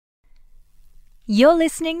You're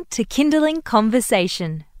listening to Kinderling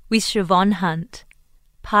Conversation with Siobhan Hunt,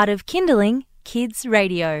 part of Kinderling Kids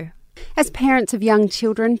Radio. As parents of young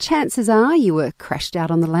children, chances are you were crashed out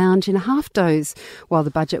on the lounge in a half-doze while the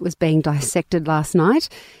budget was being dissected last night.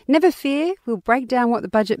 Never fear, we'll break down what the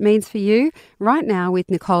budget means for you right now with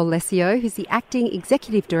Nicole Lessio, who's the Acting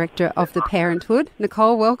Executive Director of the Parenthood.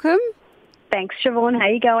 Nicole, welcome. Thanks, Siobhan. How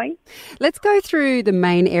are you going? Let's go through the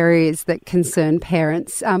main areas that concern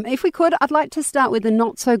parents. If we could, I'd like to start with the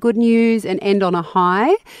not-so-good news and end on a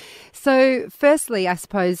high. So, firstly, I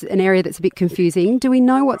suppose an area that's a bit confusing. Do we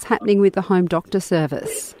know what's happening with the home doctor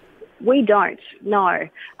service? We don't, no.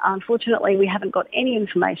 Unfortunately, we haven't got any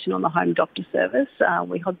information on the home doctor service.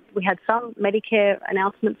 We had some Medicare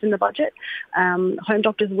announcements in the budget. Home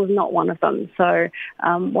doctors was not one of them. So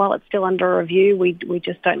while it's still under review, we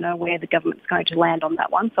just don't know where the government's going to land on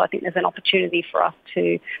that one. So I think there's an opportunity for us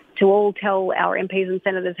to all tell our MPs and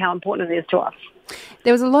senators how important it is to us.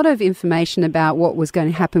 There was a lot of information about what was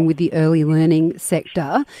going to happen with the early learning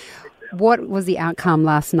sector. What was the outcome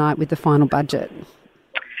last night with the final budget?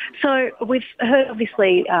 So we've heard,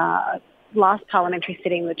 obviously, last parliamentary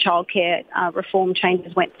sitting, the childcare reform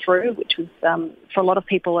changes went through, which was, for a lot of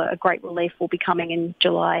people, a great relief. Will be coming in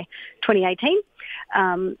July 2018.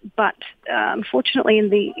 But unfortunately, in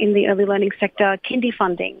the early learning sector, kindy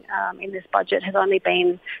funding in this budget has only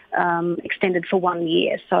been extended for 1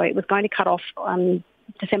 year. So it was going to cut off on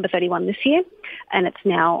December 31 this year, and it's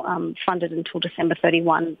now funded until December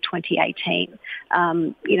 31, 2018.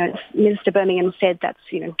 Minister Birmingham said that's,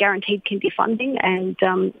 guaranteed kindy funding, and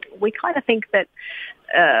we kind of think that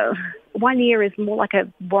 1 year is more like a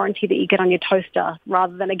warranty that you get on your toaster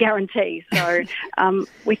rather than a guarantee. So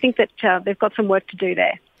we think that they've got some work to do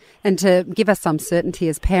there. And to give us some certainty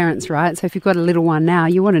as parents, right? So if you've got a little one now,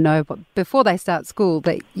 you want to know before they start school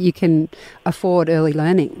that you can afford early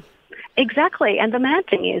learning. Exactly, and the mad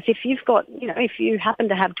thing is, if you've got, if you happen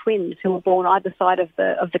to have twins who are born either side of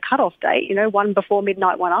the cut-off date, one before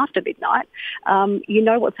midnight, one after midnight,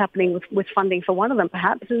 what's happening with funding for one of them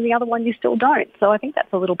perhaps, and the other one you still don't. So I think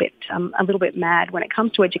that's a little bit mad. When it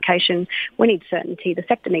comes to education, we need certainty, the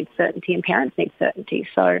sector needs certainty, and parents need certainty.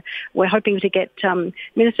 So we're hoping to get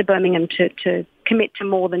Minister Birmingham to commit to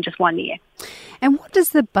more than just 1 year. And what does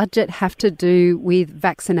the budget have to do with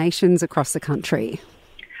vaccinations across the country?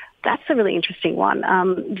 That's a really interesting one.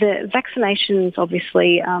 The vaccinations,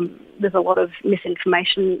 obviously, there's a lot of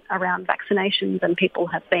misinformation around vaccinations, and people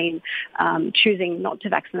have been choosing not to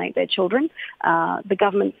vaccinate their children. The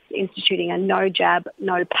government's instituting a no jab,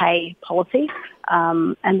 no pay policy,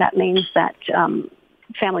 and that means that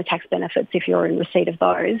family tax benefits, if you're in receipt of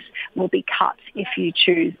those, will be cut if you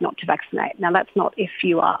choose not to vaccinate. Now, that's not if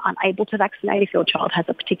you are unable to vaccinate, if your child has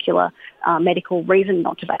a particular medical reason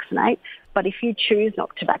not to vaccinate. But if you choose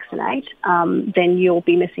not to vaccinate, then you'll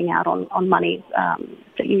be missing out on money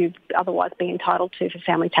that you'd otherwise be entitled to for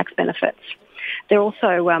family tax benefits. They're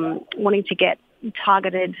also wanting to get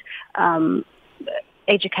targeted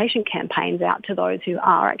education campaigns out to those who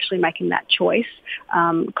are actually making that choice,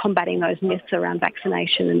 combating those myths around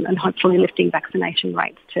vaccination and hopefully lifting vaccination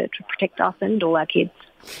rates to protect us and all our kids.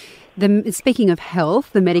 Speaking of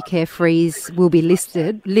health, the Medicare freeze will be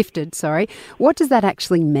lifted. What does that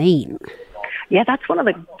actually mean? Yeah, that's one of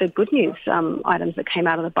the good news items that came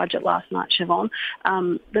out of the budget last night, Siobhan.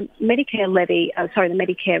 The Medicare the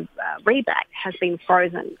Medicare rebate has been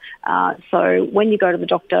frozen. So when you go to the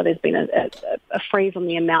doctor, there's been a freeze on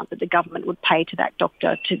the amount that the government would pay to that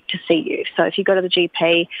doctor to see you. So if you go to the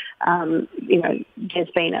GP,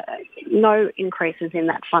 there's been no increases in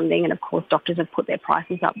that funding, and of course doctors have put their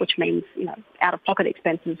prices up, which means out-of-pocket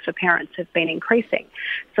expenses for parents have been increasing.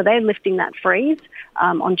 So they're lifting that freeze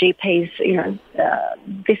on GPs,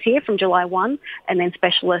 this year from July 1, and then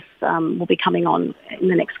specialists will be coming on in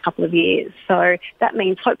the next couple of years. So that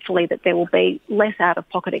means hopefully that there will be less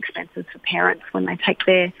out-of-pocket expenses for parents when they take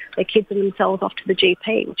their kids and themselves off to the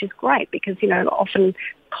GP, which is great because, often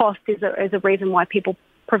cost is a reason why people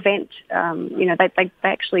prevent, they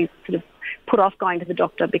actually sort of put off going to the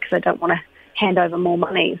doctor because they don't want to hand over more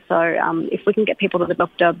money. So if we can get people to the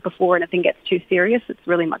doctor before anything gets too serious, it's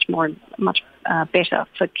really much better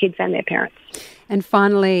for kids and their parents. And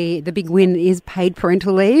finally, the big win is paid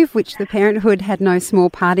parental leave, which the Parenthood had no small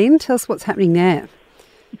part in. Tell us what's happening there.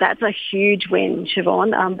 That's a huge win,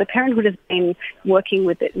 Siobhan. The Parenthood has been working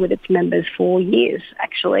with its members for years,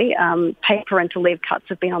 actually. Paid parental leave cuts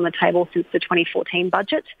have been on the table since the 2014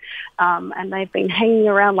 budget, and they've been hanging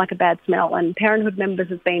around like a bad smell. And Parenthood members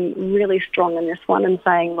have been really strong in this one and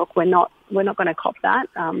saying, look, we're not we're not going to cop that.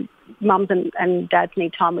 Mums and dads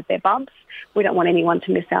need time with their bubs. We don't want anyone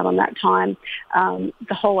to miss out on that time.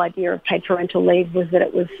 The whole idea of paid parental leave was that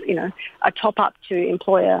it was, a top-up to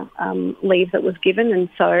employer leave that was given. And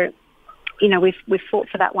so, we've fought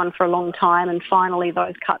for that one for a long time, and finally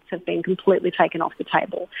those cuts have been completely taken off the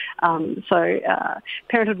table. So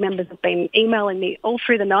Parenthood members have been emailing me all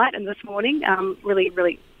through the night and this morning. Really,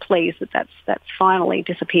 really pleased that that's finally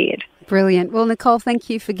disappeared. Brilliant. Well, Nicole, thank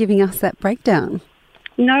you for giving us that breakdown.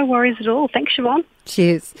 No worries at all. Thanks, Siobhan.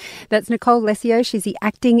 Cheers. That's Nicole Lessio. She's the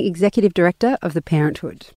Acting Executive Director of the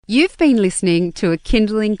Parenthood. You've been listening to a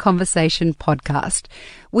Kindling Conversation podcast.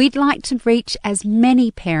 We'd like to reach as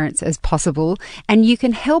many parents as possible, and you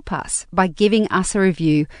can help us by giving us a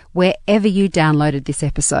review wherever you downloaded this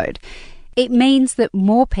episode. It means that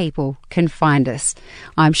more people can find us.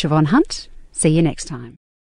 I'm Siobhan Hunt. See you next time.